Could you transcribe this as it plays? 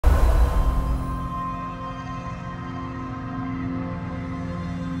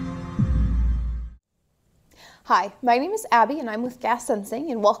Hi, my name is Abby and I'm with Gas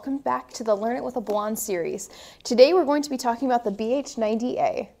Sensing, and welcome back to the Learn It with a Blonde series. Today we're going to be talking about the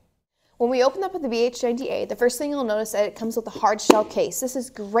BH-90A. When we open up with the BH-90A, the first thing you'll notice is that it comes with a hard shell case. This is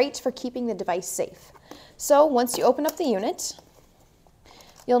great for keeping the device safe. So once you open up the unit,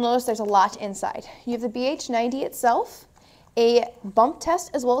 you'll notice there's a lot inside. You have the BH-90 itself, a bump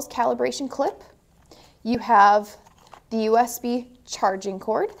test as well as calibration clip. You have the USB charging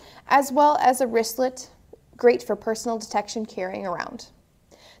cord, as well as a wristlet, great for personal detection carrying around.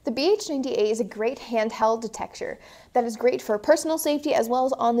 The BH-90A is a great handheld detector that is great for personal safety as well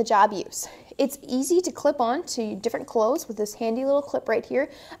as on-the-job use. It's easy to clip on to different clothes with this handy little clip right here,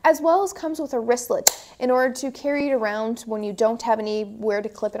 as well as comes with a wristlet in order to carry it around when you don't have anywhere to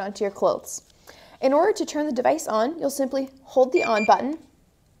clip it onto your clothes. In order to turn the device on, you'll simply hold the on button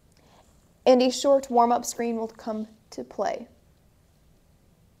and a short warm-up screen will come to play.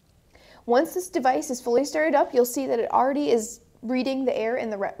 Once this device is fully started up, you'll see that it already is reading the air in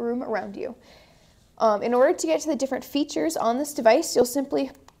the room around you. In order to get to the different features on this device, you'll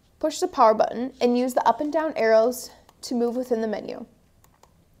simply push the power button and use the up and down arrows to move within the menu.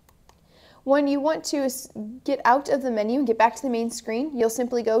 When you want to get out of the menu and get back to the main screen, you'll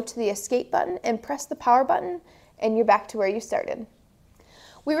simply go to the escape button and press the power button and you're back to where you started.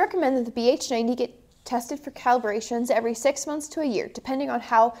 We recommend that the BH-90 get tested for calibrations every 6 months to a year, depending on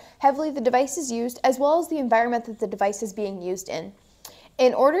how heavily the device is used, as well as the environment that the device is being used in.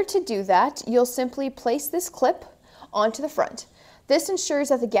 In order to do that, you'll simply place this clip onto the front. This ensures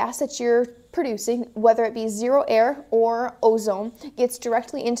that the gas that you're producing, whether it be zero air or ozone, gets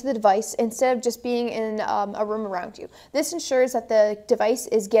directly into the device instead of just being in a room around you. This ensures that the device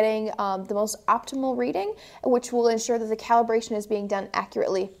is getting the most optimal reading, which will ensure that the calibration is being done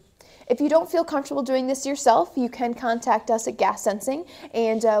accurately. If you don't feel comfortable doing this yourself, you can contact us at Gas Sensing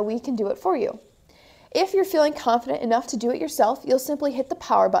and we can do it for you. If you're feeling confident enough to do it yourself, you'll simply hit the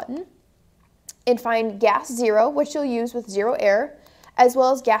power button and find gas zero, which you'll use with zero air, as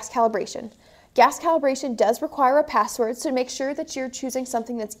well as gas calibration. Gas calibration does require a password, so make sure that you're choosing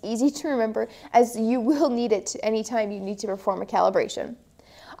something that's easy to remember, as you will need it anytime you need to perform a calibration.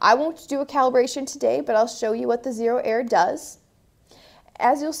 I won't do a calibration today, but I'll show you what the zero air does.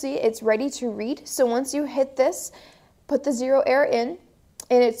 As you'll see, it's ready to read. So once you hit this, put the zero air in,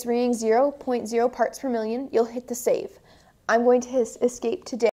 and it's reading 0.0 parts per million, you'll hit the save. I'm going to escape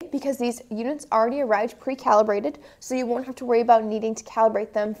today because these units already arrived pre-calibrated, so you won't have to worry about needing to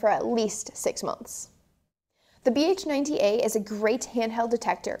calibrate them for at least 6 months. The BH-90A is a great handheld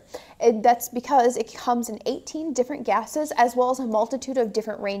detector, and that's because it comes in 18 different gases as well as a multitude of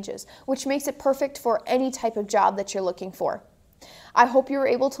different ranges, which makes it perfect for any type of job that you're looking for. I hope you were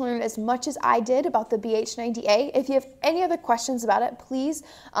able to learn as much as I did about the BH-90A. If you have any other questions about it, please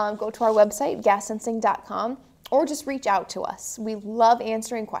go to our website, gassensing.com, or just reach out to us. We love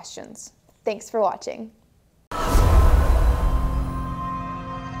answering questions. Thanks for watching.